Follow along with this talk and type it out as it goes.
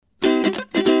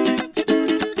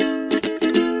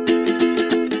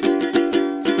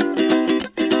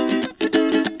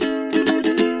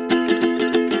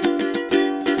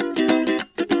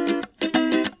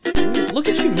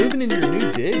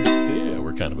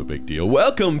a big deal.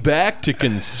 Welcome back to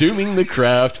Consuming the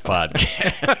Craft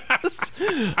podcast.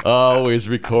 Always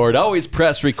record, always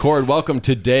press record. Welcome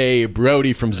today,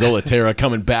 Brodie from ZolaTerra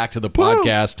coming back to the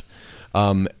podcast.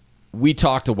 We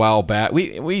talked a while back.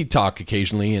 We talk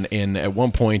occasionally, and at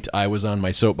one point I was on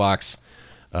my soapbox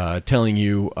telling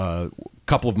you a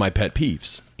couple of my pet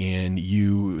peeves, and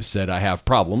you said I have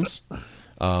problems,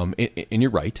 and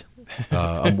you're right.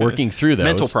 I'm working through those.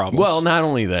 Mental problems. Well, not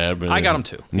only that, but I got them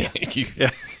too.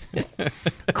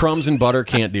 Crumbs and butter,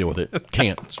 can't deal with it.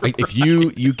 Can't. If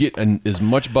you get as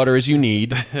much butter as you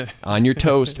need on your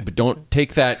toast, but don't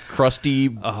take that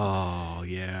crusty. Oh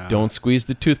yeah. Don't squeeze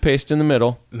the toothpaste in the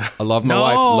middle. I love my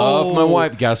wife. Love my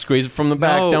wife. You gotta squeeze it from the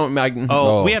back.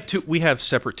 No. We have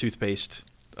separate toothpaste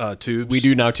tubes. We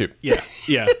do now too. Yeah.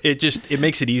 It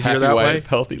makes it easier Happy that wife, way.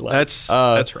 healthy life.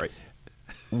 That's right.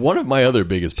 One of my other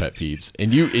biggest pet peeves,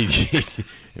 and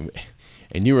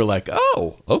you were like,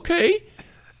 "Oh, okay,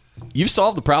 you've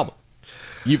solved the problem.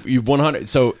 You've 100."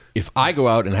 So if I go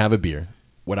out and have a beer,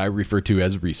 what I refer to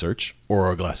as research,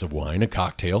 or a glass of wine, a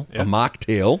cocktail, a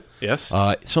mocktail, yes,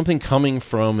 something coming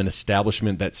from an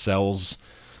establishment that sells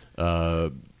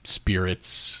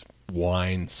spirits,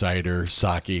 wine, cider,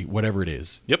 sake, whatever it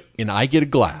is. Yep. And I get a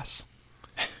glass,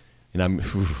 and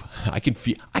I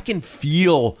can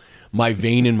feel my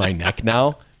vein in my neck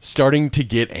now starting to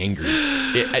get angry.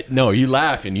 No, you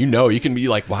laugh and you can be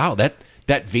like, wow,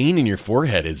 that vein in your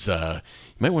forehead is, you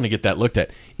might want to get that looked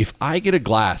at. If I get a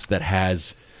glass that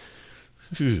has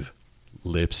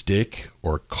lipstick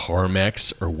or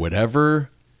Carmex or whatever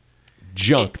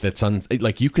junk that's on,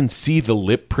 like you can see the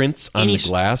lip prints on the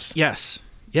glass. Yes.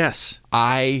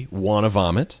 I want to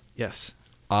vomit. Yes.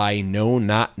 I know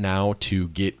not now to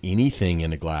get anything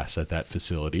in a glass at that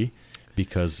facility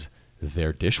because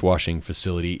their dishwashing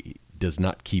facility does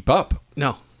not keep up.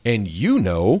 No. And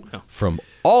from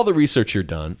all the research you've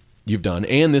done,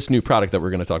 and this new product that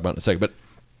we're going to talk about in a second, but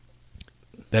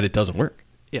that it doesn't work.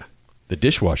 Yeah. The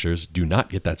dishwashers do not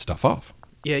get that stuff off.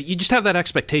 Yeah, you just have that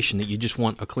expectation that you just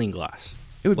want a clean glass.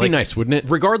 It would be nice, wouldn't it?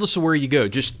 Regardless of where you go,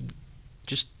 just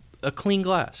a clean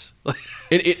glass.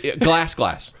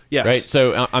 Glass. Yes. Right?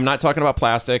 So I'm not talking about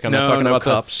plastic. I'm not talking about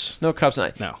cups. No cups.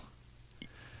 No.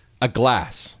 A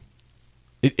glass.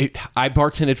 I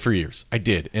bartended for years. I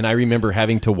did. And I remember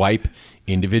having to wipe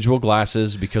individual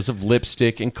glasses because of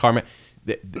lipstick and Carmex.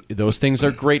 Those things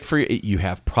are great for you. You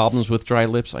have problems with dry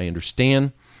lips. I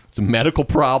understand. It's a medical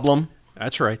problem.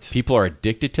 That's right. People are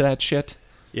addicted to that shit.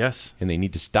 Yes. And they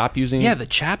need to stop using it. Yeah, the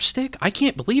chapstick. I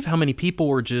can't believe how many people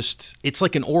were it's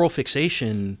like an oral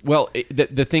fixation. Well,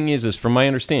 the thing is from my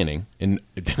understanding, and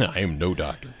I am no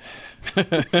doctor.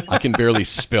 I can barely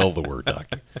spell the word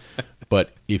doctor.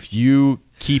 But if you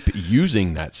keep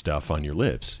using that stuff on your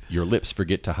lips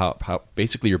forget to how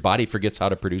basically your body forgets how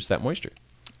to produce that moisture.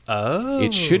 Oh.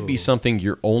 It should be something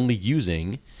you're only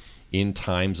using in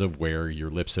times of where your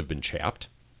lips have been chapped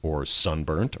or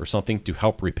sunburnt or something to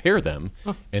help repair them,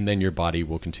 and then your body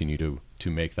will continue to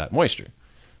make that moisture.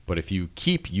 But if you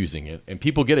keep using it, and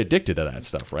people get addicted to that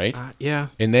stuff, right? Yeah.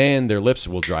 And then their lips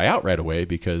will dry out right away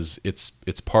because it's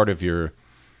part of your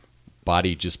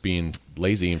body just being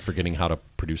lazy and forgetting how to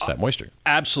produce that moisture.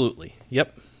 Absolutely.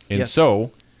 Yep. And so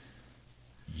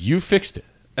you fixed it.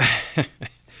 I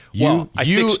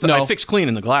fixed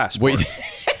cleaning the glass. Wait.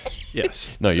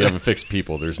 Yes. No, you haven't fixed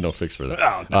people. There's no fix for that.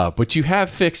 Oh, no. But you have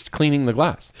fixed cleaning the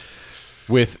glass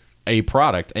with a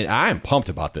product, and I'm pumped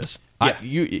about this. Yeah.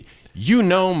 You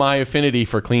know my affinity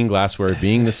for clean glassware,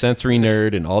 being the sensory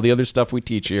nerd and all the other stuff we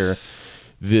teach here.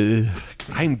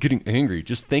 I'm getting angry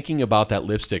just thinking about that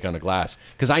lipstick on a glass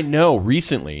because I know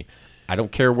recently, I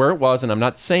don't care where it was, and I'm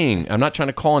not trying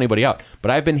to call anybody out, but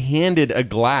I've been handed a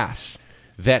glass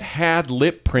that had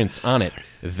lip prints on it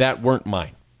that weren't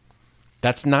mine.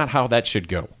 That's not how that should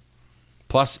go.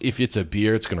 Plus, if it's a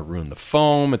beer, it's going to ruin the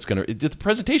foam. The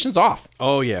presentation's off.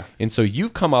 Oh, yeah. And so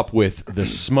you've come up with the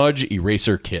smudge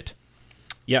eraser kit.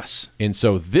 Yes. And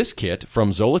so this kit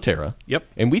from ZolaTerra. Yep.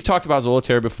 And we've talked about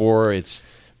ZolaTerra before. It's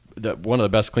one of the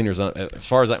best cleaners, as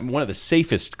far as one of the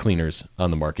safest cleaners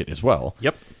on the market as well.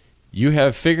 Yep. You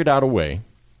have figured out a way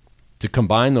to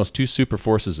combine those two super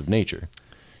forces of nature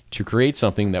to create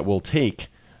something that will take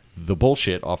the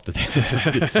bullshit off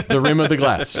the rim of the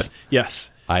glass.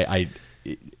 Yes.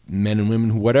 Men and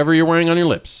women, whatever you're wearing on your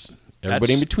lips,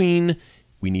 everybody in between,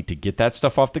 we need to get that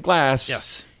stuff off the glass.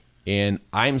 Yes. And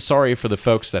I'm sorry for the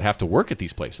folks that have to work at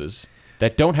these places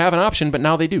that don't have an option, but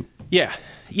now they do. Yeah.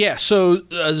 Yeah. So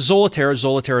ZolaTerra,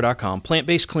 ZolaTerra.com,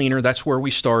 plant-based cleaner. That's where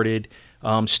we started.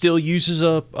 Still uses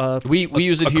we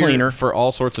use it here cleaner for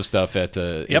all sorts of stuff at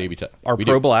AB Tech. Our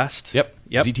Pro Blast. Yep.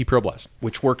 Yep. ZT Pro Blast.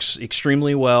 Which works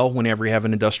extremely well whenever you have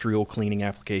an industrial cleaning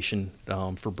application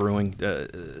for brewing,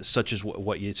 such as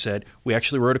what you said. We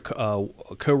actually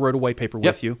co-wrote a white paper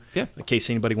with you, in case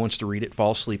anybody wants to read it,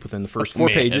 fall asleep within the first 4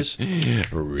 pages.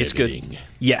 It's good.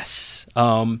 Yes.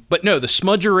 But no, the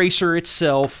smudge eraser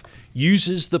itself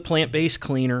uses the plant-based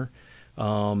cleaner.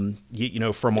 From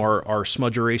our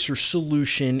smudge eraser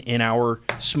solution in our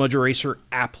smudge eraser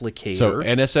applicator. So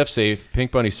NSF safe,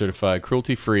 Pink Bunny certified,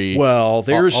 cruelty free. Well,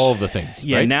 there's all of the things.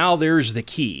 Yeah, right? now there's the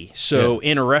key. So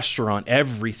in a restaurant,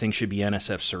 everything should be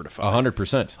NSF certified.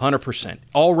 100%. 100%.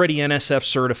 Already NSF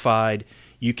certified.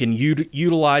 You can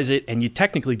utilize it, and you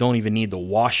technically don't even need to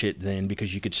wash it then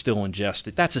because you could still ingest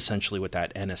it. That's essentially what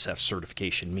that NSF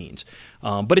certification means.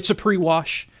 But it's a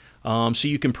pre-wash. So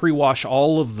you can pre-wash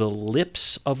all of the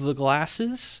lips of the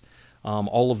glasses,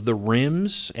 all of the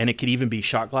rims, and it could even be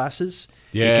shot glasses.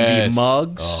 Yes. It can be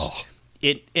mugs. Oh.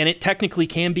 It technically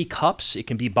can be cups. It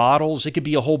can be bottles. It could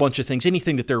be a whole bunch of things.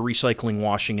 Anything that they're recycling,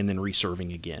 washing, and then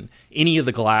reserving again. Any of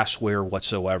the glassware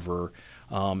whatsoever.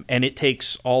 And it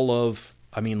takes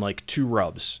like 2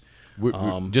 rubs.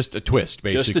 Just a twist,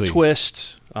 basically. Just a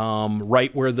twist,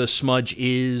 right where the smudge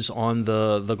is on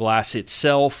the glass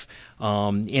itself.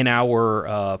 In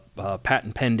our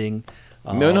patent pending,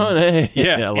 in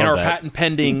our patent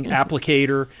pending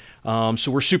applicator.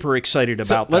 So we're super excited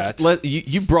about that.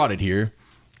 You brought it here.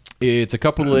 It's a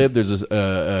couple lid. There's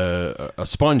a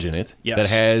sponge in it that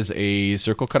has a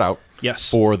circle cut out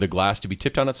for the glass to be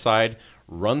tipped on its side,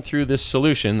 run through this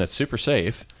solution that's super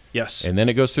safe. Yes. And then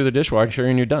it goes through the dishwasher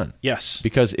and you're done. Yes.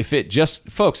 Because if it just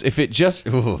goes through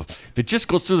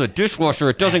the dishwasher,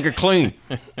 it doesn't get clean.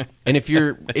 And if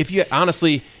you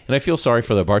honestly, and I feel sorry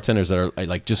for the bartenders that are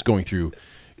like just going through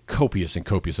copious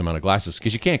amount of glasses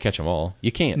because you can't catch them all.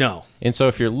 You can't. No. And so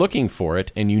if you're looking for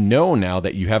it and you know now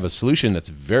that you have a solution that's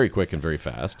very quick and very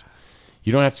fast,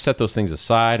 you don't have to set those things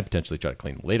aside and potentially try to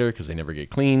clean them later because they never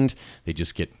get cleaned. They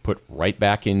just get put right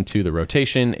back into the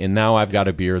rotation, and now I've got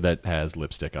a beer that has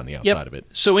lipstick on the outside of it.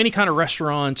 So any kind of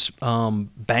restaurants,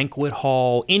 banquet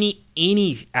hall,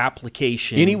 any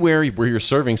application. Anywhere where you're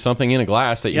serving something in a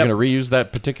glass that you're going to reuse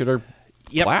that particular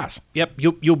glass. Yep,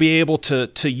 you'll be able to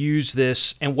use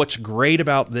this, and what's great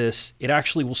about this, it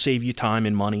actually will save you time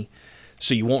and money.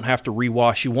 So you won't have to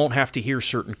rewash. You won't have to hear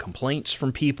certain complaints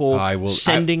from people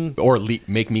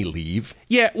make me leave.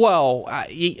 Yeah, well,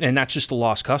 and that's just a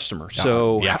lost customer.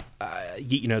 So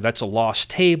that's a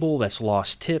lost table. That's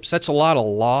lost tips. That's a lot of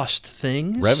lost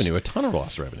things. Revenue, a ton of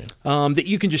lost revenue that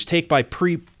you can just take by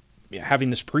having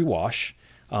this pre-wash.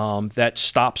 That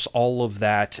stops all of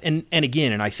that. And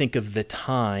again, I think of the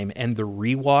time and the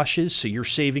rewashes. So you're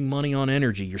saving money on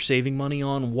energy. You're saving money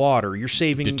on water. You're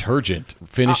saving detergent,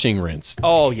 finishing rinse.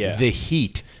 Oh, yeah. The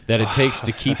heat that it takes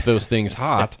to keep those things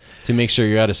hot to make sure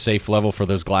you're at a safe level for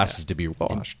those glasses to be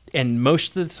washed. And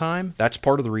most of the time, that's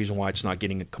part of the reason why it's not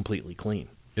getting completely clean.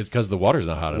 It's because the water's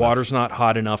not hot enough. Water's not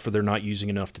hot enough, or they're not using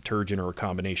enough detergent, or a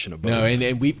combination of both. No,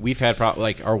 and we've had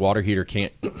like our water heater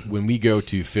can't. When we go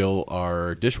to fill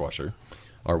our dishwasher,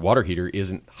 our water heater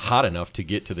isn't hot enough to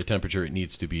get to the temperature it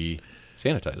needs to be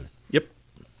sanitizer. Yep.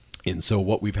 And so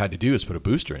what we've had to do is put a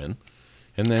booster in,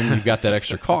 and then you've got that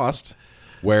extra cost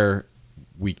where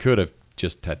we could have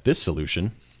just had this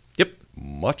solution. Yep.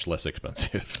 Much less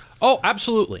expensive. Oh,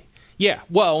 absolutely. Yeah,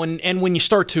 well, and when you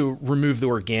start to remove the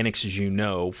organics, as you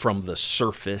know, from the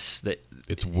surface,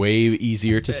 it's way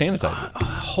easier to sanitize it.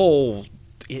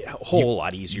 A whole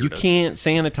lot easier. You can't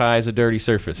sanitize a dirty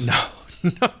surface.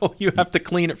 No, you have to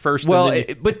clean it first. Well,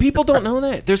 but people don't know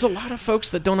that. There's a lot of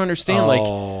folks that don't understand.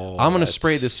 I'm going to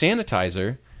spray the sanitizer.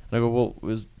 And I go, well,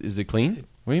 is it clean?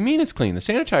 What do you mean it's clean? The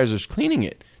sanitizer's cleaning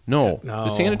it. No. The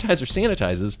sanitizer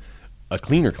sanitizes. A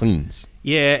cleaner cleans.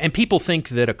 Yeah, and people think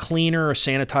that a cleaner, a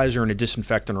sanitizer, and a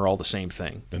disinfectant are all the same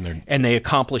thing. And they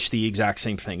accomplish the exact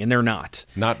same thing, and they're not.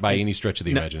 Not by any stretch of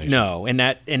the imagination. No, and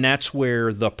that's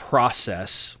where the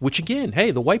process, which again,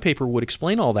 hey, the white paper would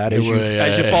explain all that as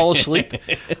you fall asleep.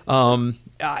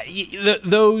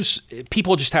 Those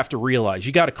people just have to realize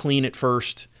you got to clean it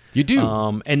first. You do.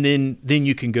 And then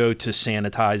you can go to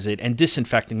sanitize it, and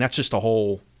disinfecting, that's just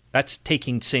that's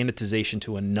taking sanitization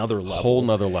to another level. Whole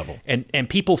nother level. And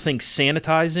people think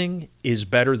sanitizing is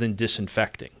better than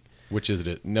disinfecting. Which is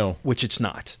it? No. Which it's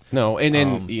not. No, and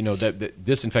then, the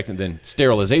disinfectant, then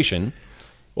sterilization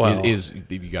is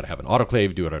you got to have an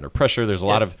autoclave, do it under pressure. There's a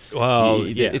lot of... Well,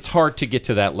 it's hard to get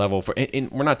to that level. And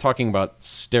we're not talking about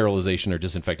sterilization or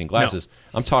disinfecting glasses.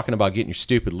 No. I'm talking about getting your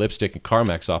stupid lipstick and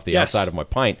Carmex off the outside of my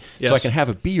pint so I can have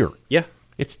a beer. Yeah.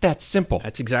 It's that simple.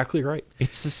 That's exactly right.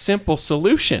 It's a simple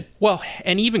solution. Well,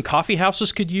 and even coffee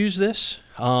houses could use this.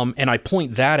 And I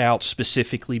point that out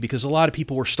specifically because a lot of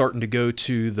people were starting to go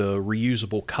to the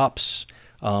reusable cups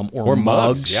or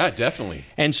mugs. Yeah, definitely.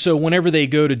 And so whenever they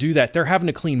go to do that, they're having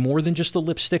to clean more than just the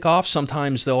lipstick off.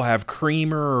 Sometimes they'll have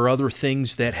creamer or other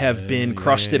things that have been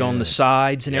crusted on the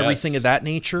sides and everything of that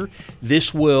nature.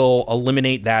 This will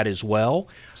eliminate that as well.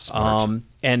 Smart.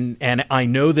 And I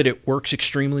know that it works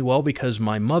extremely well because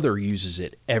my mother uses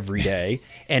it every day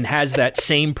and has that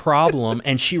same problem.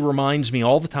 And she reminds me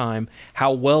all the time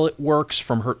how well it works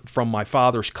from my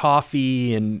father's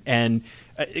coffee and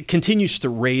it continues to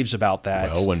raves about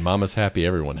that. Well, when mama's happy,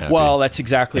 everyone happy. Well, that's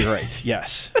exactly right.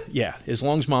 Yes. Yeah. As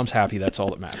long as mom's happy, that's all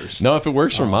that matters. No, if it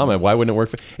works for mama, why wouldn't it work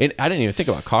for... And I didn't even think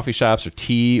about coffee shops or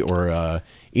tea or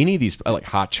any of these, like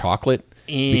hot chocolate,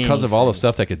 because of all the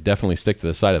stuff that could definitely stick to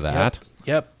the side of that.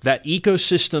 Yep. That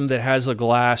ecosystem that has a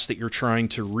glass that you're trying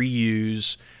to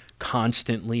reuse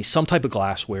constantly, some type of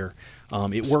glassware.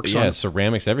 It works on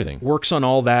ceramics, everything. Works on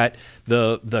all that.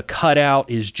 The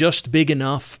cutout is just big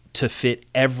enough to fit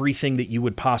everything that you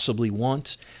would possibly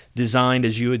want. Designed,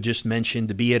 as you had just mentioned,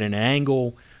 to be at an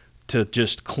angle to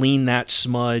just clean that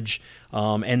smudge.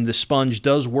 And the sponge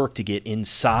does work to get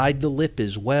inside the lip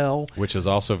as well. Which is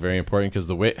also very important because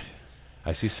the way...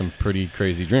 I see some pretty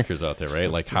crazy drinkers out there, right?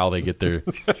 Like how they get their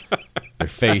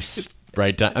face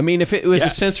right down. I mean, if it was a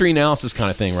sensory analysis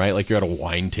kind of thing, right? Like you're at a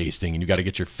wine tasting and you got to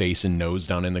get your face and nose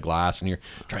down in the glass and you're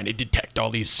trying to detect all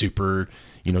these super,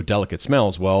 delicate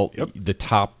smells. Well, the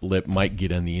top lip might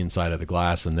get on the inside of the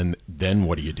glass, and then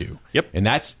what do you do? Yep. And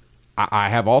I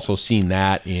have also seen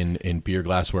that in beer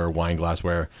glassware, wine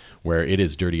glassware, where it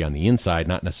is dirty on the inside,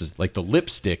 not necessarily like the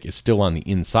lipstick is still on the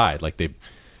inside, like they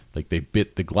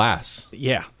bit the glass.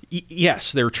 Yeah.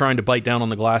 Yes, they're trying to bite down on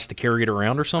the glass to carry it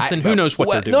around or something. Who knows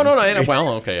what they're doing? No. Well,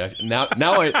 okay. Now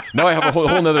I have a whole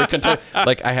nother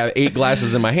like I have 8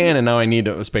 glasses in my hand, and now I need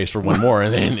a space for one more,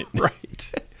 and then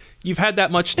right. You've had that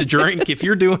much to drink. If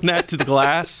you're doing that to the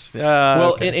glass,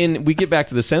 well, okay. and we get back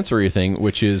to the sensory thing,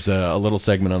 which is a little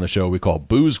segment on the show we call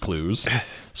Booze Clues.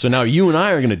 So now you and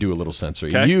I are going to do a little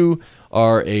sensory. Okay. You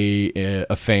are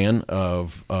a fan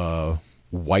of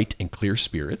white and clear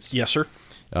spirits. Yes, sir.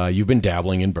 You've been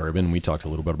dabbling in bourbon. We talked a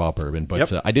little bit about bourbon,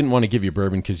 but I didn't want to give you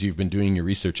bourbon because you've been doing your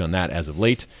research on that as of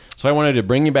late. So I wanted to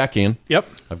bring you back in. Yep.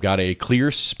 I've got a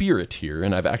clear spirit here,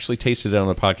 and I've actually tasted it on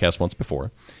the podcast once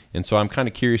before. And so I'm kind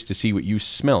of curious to see what you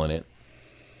smell in it.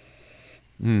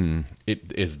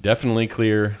 It is definitely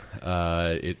clear.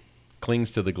 It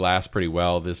clings to the glass pretty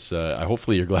well. This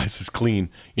hopefully your glass is clean.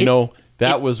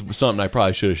 That was something I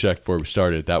probably should have checked before we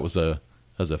started. That was a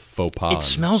faux pas. It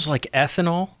smells like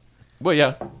ethanol. Well,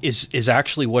 yeah. Is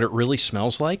actually what it really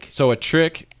smells like. So a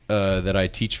trick that I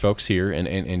teach folks here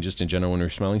and just in general when we're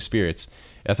smelling spirits,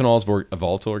 ethanol is a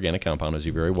volatile organic compound, as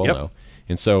you very well know.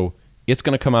 And so it's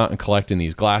going to come out and collect in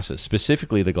these glasses,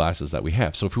 specifically the glasses that we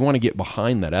have. So if we want to get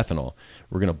behind that ethanol,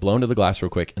 we're going to blow into the glass real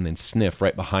quick and then sniff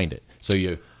right behind it. So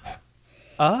you...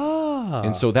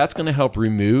 And so that's going to help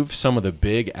remove some of the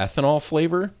big ethanol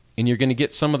flavor, and you're going to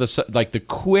get some of the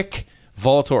quick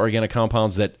volatile organic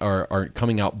compounds that are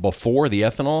coming out before the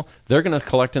ethanol. They're going to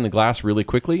collect in the glass really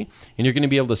quickly, and you're going to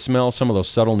be able to smell some of those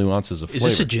subtle nuances of flavor.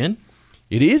 Is this a gin?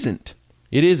 It isn't.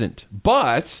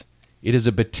 But it is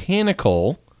a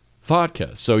botanical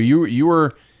vodka. So you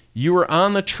were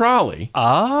on the trolley.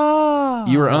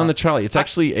 You were on the trolley. It's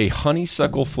actually a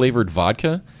honeysuckle flavored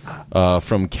vodka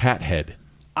from Cathead.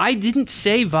 I didn't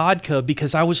say vodka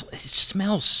because it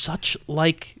smells such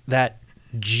like that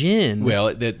gin.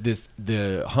 Well,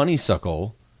 the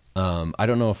honeysuckle, I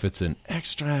don't know if it's an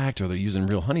extract or they're using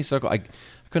real honeysuckle. I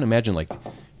couldn't imagine like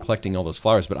collecting all those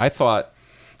flowers, but I thought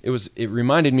it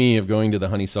reminded me of going to the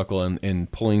honeysuckle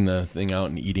and pulling the thing out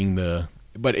and eating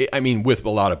with a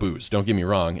lot of booze. Don't get me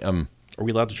wrong. Are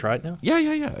we allowed to try it now? Yeah.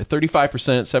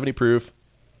 35%, 70 proof.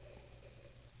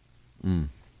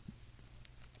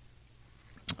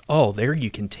 Oh, there you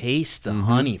can taste the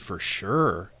honey for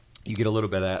sure. You get a little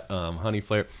bit of that honey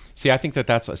flavor. See, I think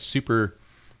that's a super...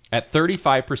 At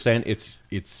 35%,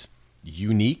 it's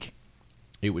unique.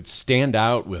 It would stand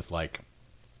out with like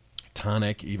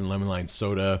tonic, even lemon lime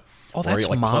soda. Oh, that's or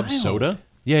like mild. Club soda.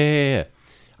 Yeah.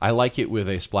 I like it with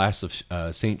a splash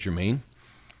of Saint Germain.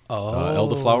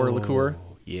 Elderflower liqueur.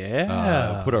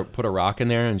 Yeah. Put a rock in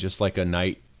there and just like a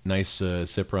nice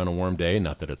sipper on a warm day.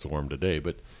 Not that it's warm today,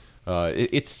 but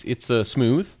it's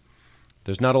smooth.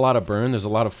 There's not a lot of burn. There's a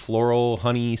lot of floral,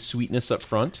 honey, sweetness up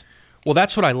front. Well,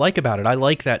 that's what I like about it. I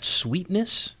like that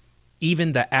sweetness,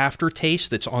 even the aftertaste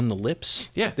that's on the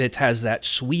lips. Yeah. That has that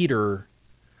sweeter...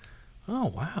 Oh,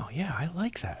 wow. Yeah, I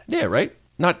like that. Yeah, right?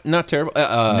 Not terrible.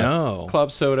 No.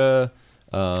 Club soda,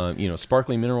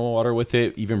 sparkling mineral water with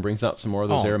it. Even brings out some more of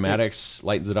those aromatics,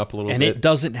 lightens it up a little bit. And it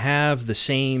doesn't have the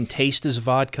same taste as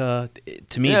vodka.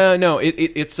 To me, no,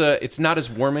 it's not as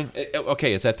warming.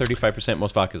 Okay, it's at 35%.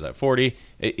 Most vodka's at 40.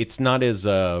 It's not as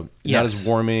not as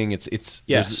warming. It's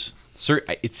yes.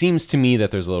 It seems to me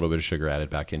that there's a little bit of sugar added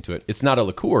back into it. It's not a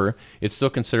liqueur. It's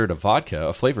still considered a vodka,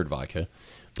 a flavored vodka.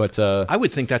 But I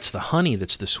would think that's the honey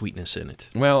that's the sweetness in it.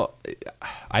 Well,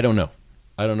 I don't know.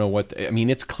 I don't know what... I mean,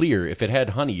 it's clear. If it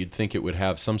had honey, you'd think it would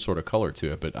have some sort of color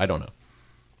to it, but I don't know.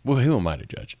 Well, who am I to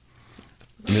judge?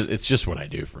 I mean, it's just what I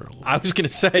do for a living. I was going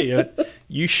to say,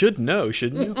 you should know,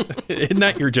 shouldn't you? Isn't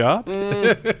that your job?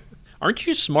 Aren't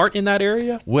you smart in that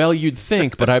area? Well, you'd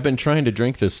think, but I've been trying to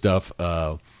drink this stuff.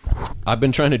 I've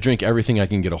been trying to drink everything I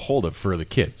can get a hold of for the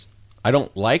kids. I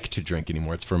don't like to drink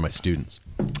anymore. It's for my students.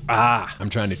 I'm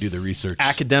trying to do the research.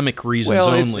 Academic reasons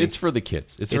only. Well, it's for the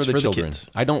kids. It's for the children.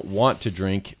 I don't want to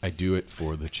drink. I do it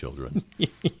for the children. I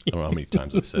don't know how many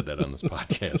times I've said that on this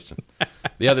podcast.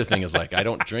 The other thing is, I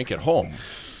don't drink at home.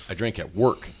 I drink at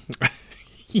work.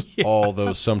 Yeah.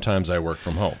 Although sometimes I work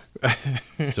from home.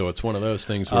 So it's one of those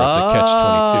things where it's a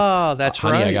catch-22. Oh, that's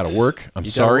Honey, right. I got to work. I'm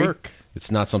sorry. It's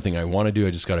not something I want to do.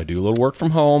 I just got to do a little work from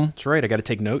home. That's right. I got to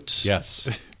take notes. Yes.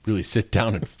 Really sit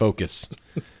down and focus.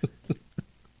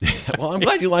 Well, I'm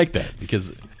glad you like that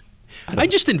because I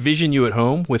just envision you at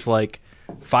home with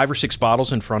 5 or 6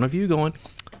 bottles in front of you going,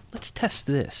 let's test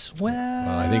this.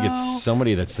 Well, I think it's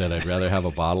somebody that said I'd rather have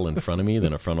a bottle in front of me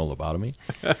than a frontal lobotomy.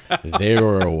 They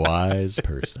were a wise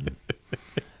person.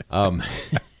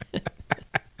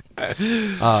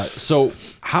 So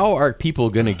how are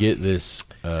people going to get this?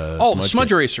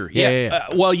 Smudge Eraser. Yeah.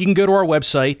 Well, you can go to our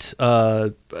website,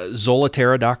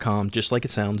 ZolaTerra.com, just like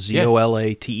it sounds,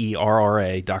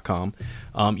 ZolaTerra.com.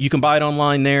 You can buy it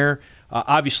online there.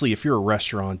 Obviously, if you're a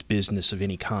restaurant business of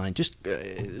any kind, just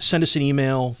send us an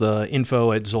email, the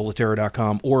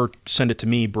info@ZolaTerra.com, or send it to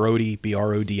me, Brodie,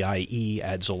 Brodie,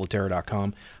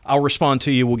 @ZolaTerra.com. I'll respond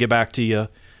to you. We'll get back to you.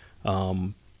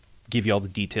 Give you all the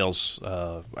details,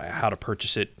 how to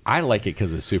purchase it. I like it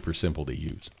because it's super simple to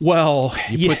use. Well,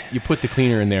 you put the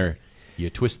cleaner in there, you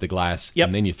twist the glass, Yep.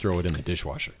 and then you throw it in the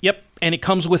dishwasher. Yep, and it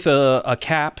comes with a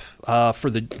cap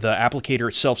for the applicator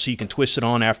itself, so you can twist it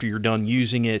on after you're done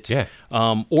using it. Yeah.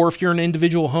 Or if you're an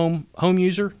individual home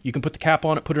user, you can put the cap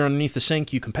on it, put it underneath the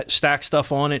sink. You can stack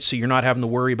stuff on it, so you're not having to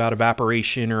worry about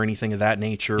evaporation or anything of that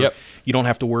nature. Yep. You don't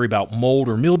have to worry about mold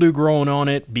or mildew growing on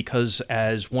it because,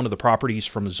 as one of the properties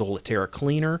from a ZolaTerra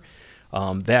cleaner,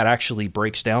 that actually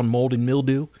breaks down mold and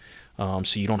mildew,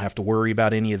 so you don't have to worry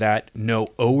about any of that. No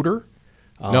odor.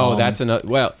 No, that's another.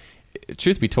 Well,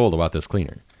 truth be told about this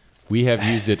cleaner, we have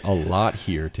used it a lot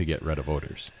here to get rid of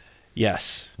odors.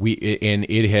 Yes. And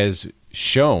it has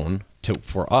shown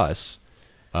for us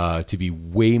to be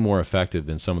way more effective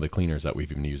than some of the cleaners that we've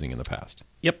been using in the past.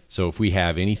 Yep. So if we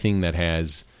have anything that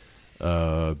has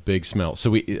big smell,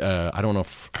 so I don't know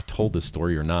if I told this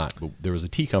story or not, but there was a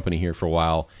tea company here for a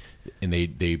while, and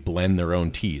they blend their own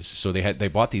teas. So they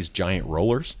bought these giant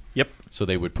rollers. Yep. So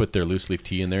they would put their loose leaf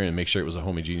tea in there and make sure it was a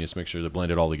homogeneous mixture to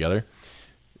blend it all together.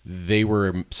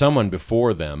 Someone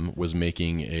before them was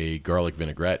making a garlic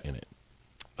vinaigrette in it.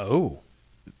 Oh.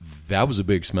 That was a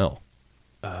big smell.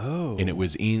 Oh. And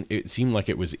it seemed like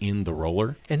it was in the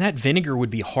roller. And that vinegar would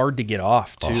be hard to get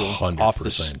off, too.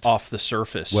 100%. Off the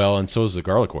surface. Well, and so is the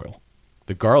garlic oil.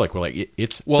 The garlic,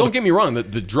 don't get me wrong,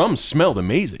 the drums smelled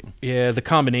amazing. Yeah, the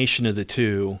combination of the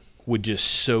two would just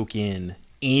soak in.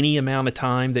 Any amount of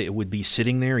time that it would be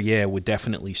sitting there, it would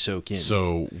definitely soak in.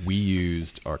 So we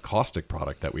used our caustic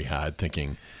product that we had,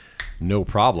 thinking, no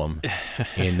problem.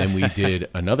 And then we did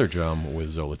another drum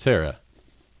with ZolaTerra.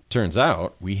 Turns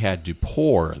out we had to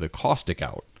pour the caustic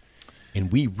out.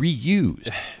 And we reused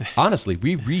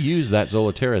that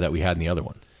ZolaTerra that we had in the other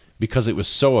one because it was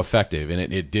so effective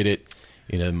and it did it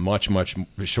in a much, much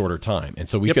shorter time. And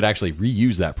so we could actually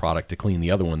reuse that product to clean the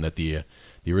other one that the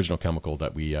original chemical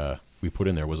that we put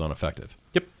in there was ineffective.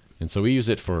 Yep. And so we use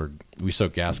it we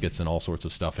soak gaskets and all sorts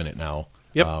of stuff in it now.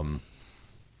 Yep.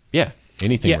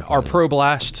 Anything. Yeah, our Pro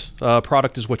Blast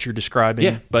product is what you're describing.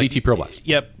 Yeah, ZT Pro Blast.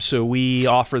 Yep. So we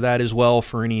offer that as well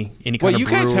for any kind of brewer. Well, you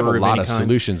guys have a lot of kind.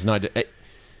 solutions. The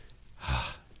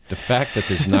fact that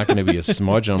there's not going to be a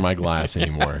smudge on my glass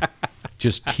anymore,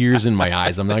 just tears in my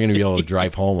eyes. I'm not going to be able to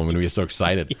drive home. I'm going to be so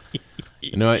excited.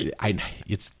 I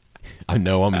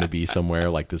know I'm going to be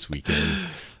somewhere like this weekend.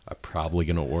 I'm probably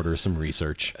going to order some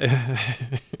research, and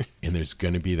there's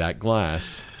going to be that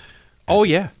glass Oh,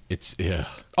 yeah. Yeah.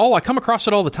 Oh, I come across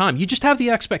it all the time. You just have the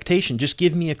expectation. Just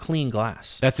give me a clean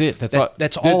glass. That's it. That's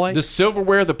all. The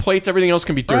silverware, the plates, everything else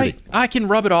can be dirty. Right. I can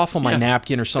rub it off on my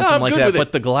napkin or something like that.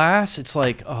 But the glass, it's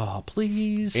like, oh,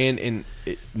 please. And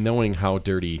knowing how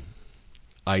dirty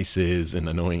ice is, and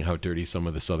knowing how dirty some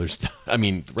of this other stuff. I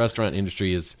mean, the restaurant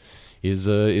industry is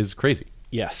crazy.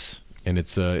 Yes. And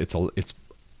it's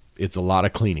a lot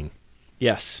of cleaning.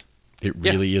 Yes. It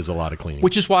really is a lot of cleaning.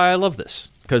 Which is why I love this,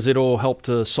 because it'll help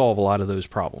to solve a lot of those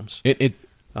problems. It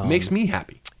makes me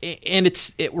happy. And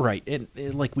it's right. And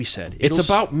like we said, it's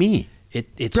about me.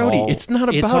 It's Brodie, all, it's not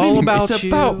about it's all anyone. about it's you.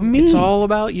 about me. It's all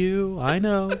about you. I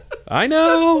know. I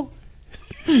know.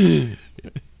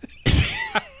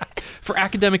 For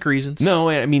academic reasons. No,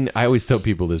 I mean, I always tell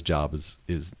people this job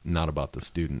is not about the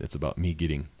student. It's about me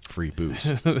getting free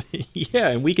booze. Yeah,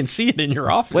 and we can see it in your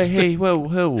office. Wait, hey,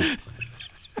 whoa.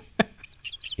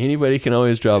 Anybody can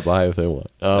always drop by if they want.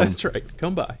 That's right.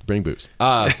 Come by. Bring booze.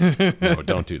 No,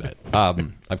 don't do that.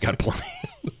 I've got plenty.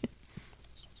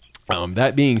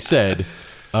 That being said,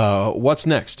 what's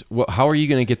next? How are you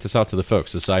going to get this out to the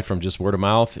folks, aside from just word of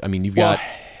mouth? I mean, you've got...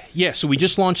 Yeah, so we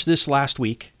just launched this last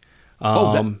week.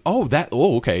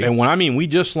 Okay. And when I mean we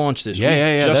just launched this,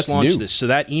 that's launched new. this. So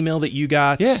that email that you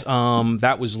got,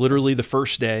 that was literally the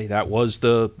first day. That was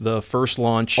the first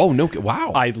launch. Oh no!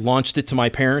 Wow. I launched it to my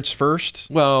parents first.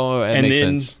 Well, that makes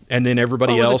sense. And then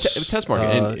everybody else. It was a test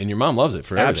market, and your mom loves it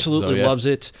for everything. Absolutely loves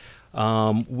it.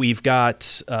 We've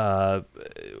got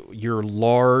your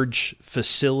large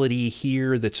facility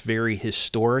here that's very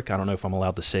historic. I don't know if I'm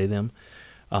allowed to say them.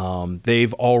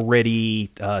 They've already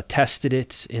tested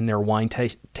it in their wine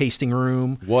tasting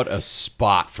room. What a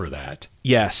spot for that.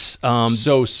 Yes.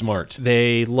 So smart.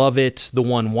 They love it. The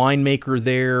one winemaker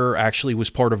there actually was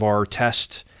part of our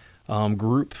test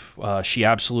group. She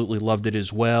absolutely loved it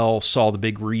as well, saw the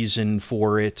big reason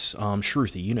for it.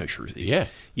 Shruti, you know Shruti.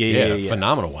 Yeah.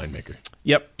 Phenomenal winemaker.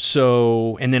 Yep.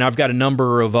 So, and then I've got a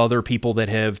number of other people that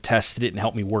have tested it and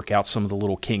helped me work out some of the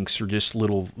little kinks or just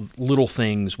little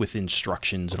things with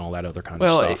instructions and all that other kind of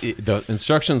stuff. Well, the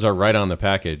instructions are right on the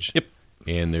package. Yep.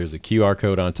 And there's a QR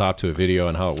code on top to a video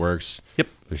on how it works. Yep.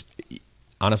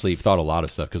 Honestly, you've thought a lot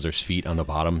of stuff because there's feet on the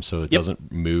bottom, so it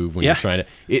doesn't move when you're trying to.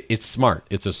 It's smart.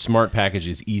 It's a smart package.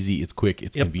 It's easy. It's quick.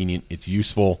 It's convenient. It's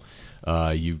useful.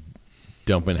 You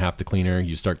dump in half the cleaner.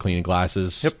 You start cleaning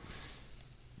glasses. Yep.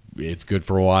 It's good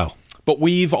for a while. But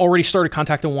we've already started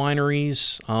contacting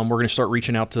wineries. We're going to start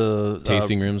reaching out to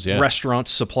tasting rooms, restaurants,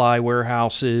 supply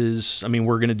warehouses. I mean,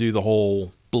 we're going to do the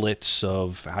whole blitz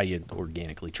of how you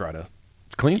organically try to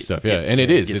clean stuff. And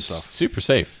it's super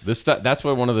safe. That's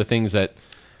why one of the things that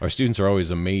our students are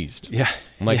always amazed. Yeah,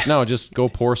 I'm like, no, just go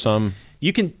pour some.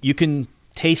 You can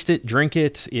taste it, drink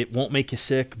it. It won't make you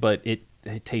sick, but it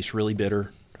tastes really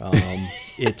bitter.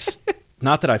 It's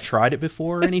not that I've tried it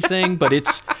before or anything, but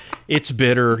it's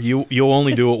bitter. You'll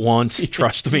only do it once.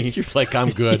 Trust me. You're like,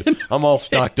 I'm good. I'm all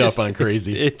stocked up on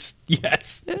crazy. It's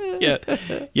yes.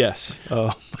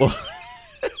 Well,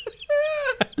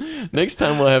 next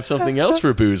time we'll have something else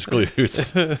for booze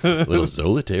clues. A little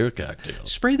ZolaTerra cocktail.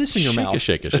 Spray this in your mouth.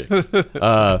 Shake.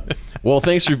 Well,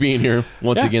 thanks for being here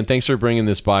once again. Thanks for bringing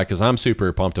this by, because I'm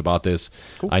super pumped about this.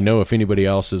 Cool. I know if anybody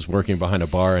else is working behind a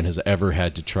bar and has ever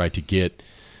had to try to get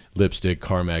lipstick,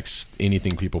 Carmex,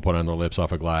 anything people put on their lips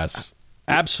off a glass.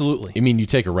 Absolutely. I mean, you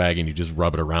take a rag and you just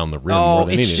rub it around the rim more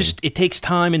than anything. It takes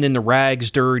time, and then the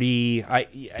rag's dirty.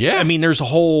 I mean, there's a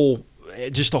whole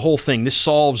thing. This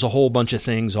solves a whole bunch of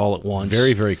things all at once.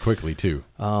 Very, very quickly, too.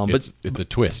 It's a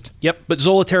twist. Yep. But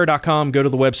ZolaTerra.com, go to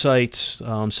the website,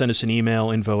 send us an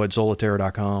email,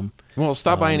 info@ZolaTerra.com. Well,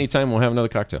 stop by anytime. We'll have another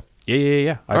cocktail.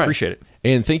 Yeah. I appreciate it.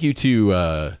 And thank you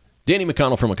to Danny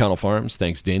McConnell from McConnell Farms.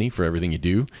 Thanks, Danny, for everything you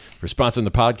do, for sponsoring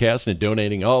the podcast and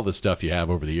donating all the stuff you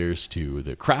have over the years to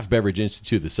the Craft Beverage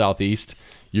Institute of the Southeast.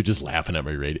 You're just laughing at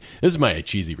my radio. This is my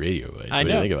cheesy radio voice. I know.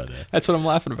 What do you think about that? That's what I'm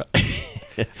laughing about.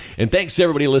 And thanks to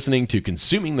everybody listening to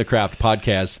Consuming the Craft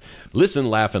podcast. Listen,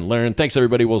 laugh, and learn. Thanks,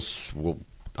 everybody.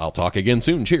 I'll talk again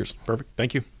soon. Cheers. Perfect.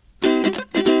 Thank you.